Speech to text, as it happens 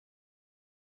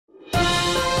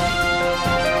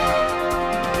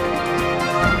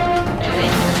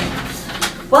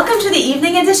Welcome to the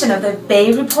evening edition of the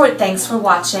Bay Report. Thanks for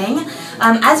watching.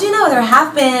 As you know, there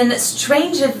have been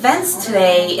strange events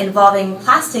today involving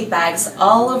plastic bags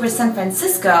all over San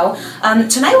Francisco.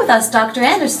 Tonight with us, Dr.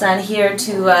 Anderson, here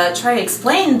to try to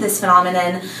explain this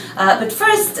phenomenon. But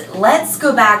first, let's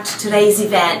go back to today's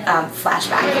event,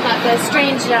 flashback. Heard about the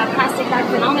strange plastic bag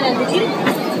phenomenon. Did you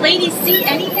ladies see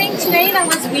anything today that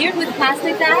was weird with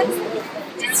plastic bags?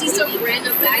 Did see some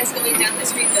random bags going down the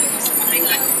street that was behind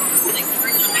us, like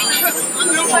right behind us.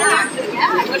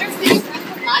 Yeah, I wonder if they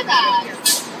my bag.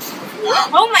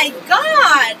 Oh my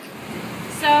God!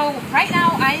 So right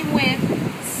now I'm with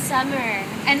Summer.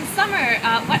 And Summer,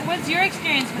 what was your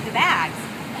experience with the bags?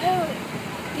 Oh,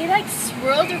 they like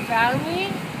swirled around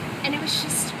me, and it was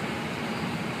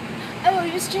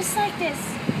just like this,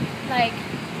 like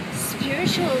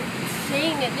spiritual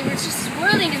thing, and they were just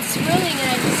swirling and swirling,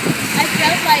 and I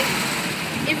felt like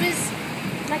it was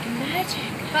like magic.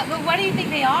 But what do you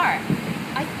think they are?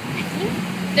 I think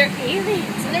they're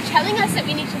aliens, and they're telling us that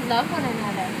we need to love one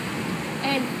another.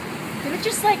 And they were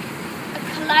just like a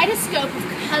kaleidoscope of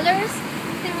colors.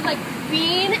 They were like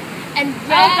green and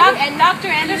red and Dr.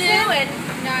 Anderson? blue and...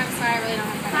 No, I'm sorry, I really don't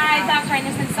have Hi, Dr.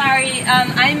 Anderson. Sorry,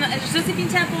 I'm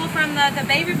Josephine Temple from the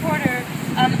Bay Reporter.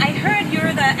 I heard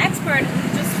you're the expert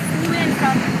who just flew in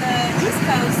from the East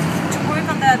Coast to work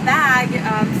on the bag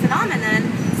phenomenon.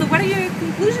 So what are your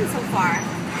conclusions so far?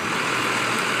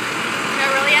 No,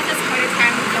 really at this point in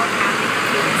time we don't have any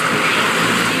conclusions to make.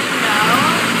 We do know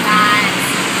that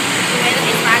the way that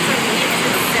these bags are moving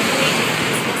is simply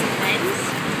because of wind.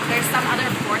 There's some other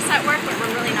force at work, but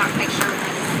we're really not quite sure what that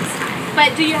is at this time.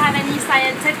 But do you have any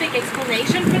scientific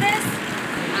explanation for this?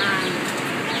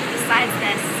 Besides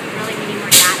this, really we need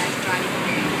more data to draw any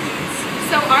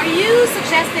conclusions. So are you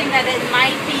suggesting that it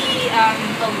might be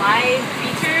alive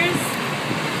creatures?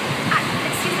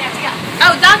 Excuse me, I have to go.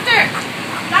 Oh, doctor!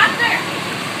 Doctor!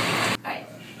 Alright,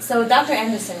 so Dr.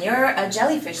 Anderson, you're a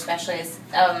jellyfish specialist.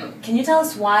 Can you tell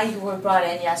us why you were brought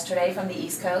in yesterday from the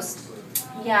East Coast?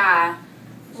 Yeah.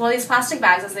 Well, these plastic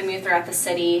bags, as they move throughout the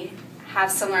city, have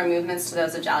similar movements to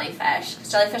those of jellyfish.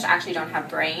 Jellyfish actually don't have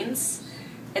brains.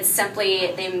 It's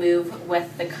simply they move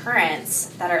with the currents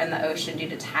that are in the ocean due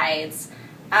to tides.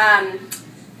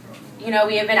 You know,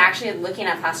 we have been actually looking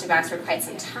at plastic bags for quite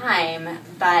some time,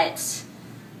 but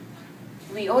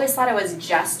we always thought it was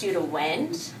just due to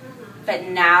wind. But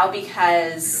now,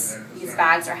 because these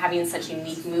bags are having such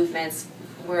unique movements,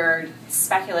 we're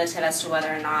speculative as to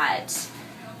whether or not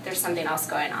there's something else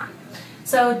going on.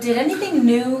 So did anything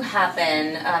new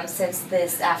happen since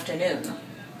this afternoon?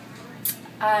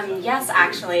 Yes,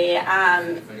 actually.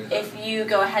 If you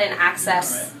go ahead and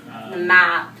access the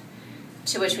map,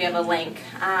 to which we have a link,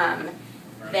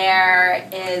 there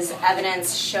is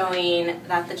evidence showing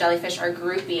that the jellyfish are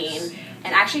grouping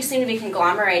and actually seem to be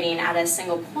conglomerating at a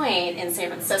single point in San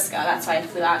Francisco. That's why I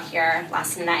flew out here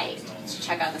last night to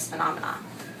check out this phenomena.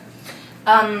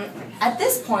 At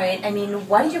this point, I mean,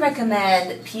 what do you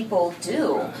recommend people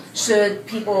do? Should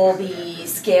people be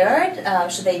scared?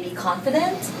 Should they be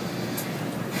confident?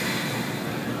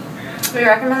 We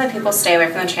recommend that people stay away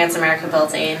from the Trans-America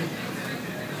building,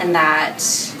 and that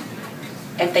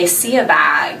if they see a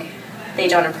bag, they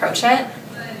don't approach it,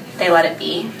 they let it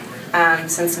be,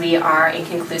 since we are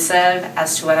inconclusive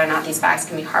as to whether or not these bags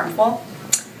can be harmful.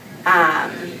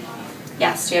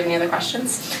 Yes, do you have any other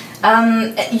questions?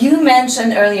 You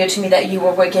mentioned earlier to me that you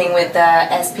were working with the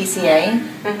SPCA.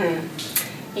 Mm-hmm.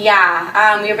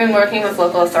 Yeah, we've been working with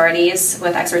local authorities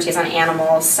with expertise on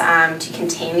animals to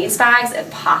contain these bags if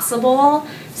possible,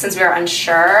 since we are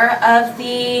unsure of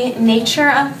the nature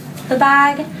of the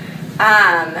bag.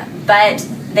 But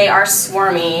they are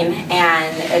swarming,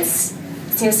 and it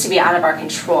seems to be out of our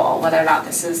control whether or not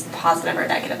this is a positive or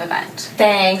negative event.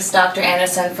 Thanks, Dr.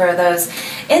 Anderson, for those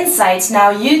insights. Now,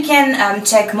 you can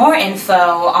check more info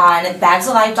on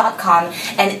bagsalive.com,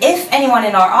 and if anyone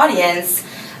in our audience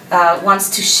wants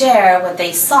to share what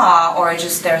they saw, or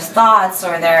just their thoughts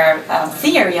or their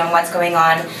theory on what's going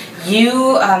on,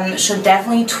 you should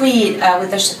definitely tweet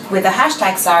with the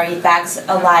hashtag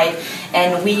 #BagsAlive,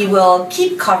 and we will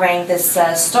keep covering this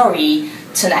story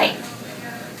tonight.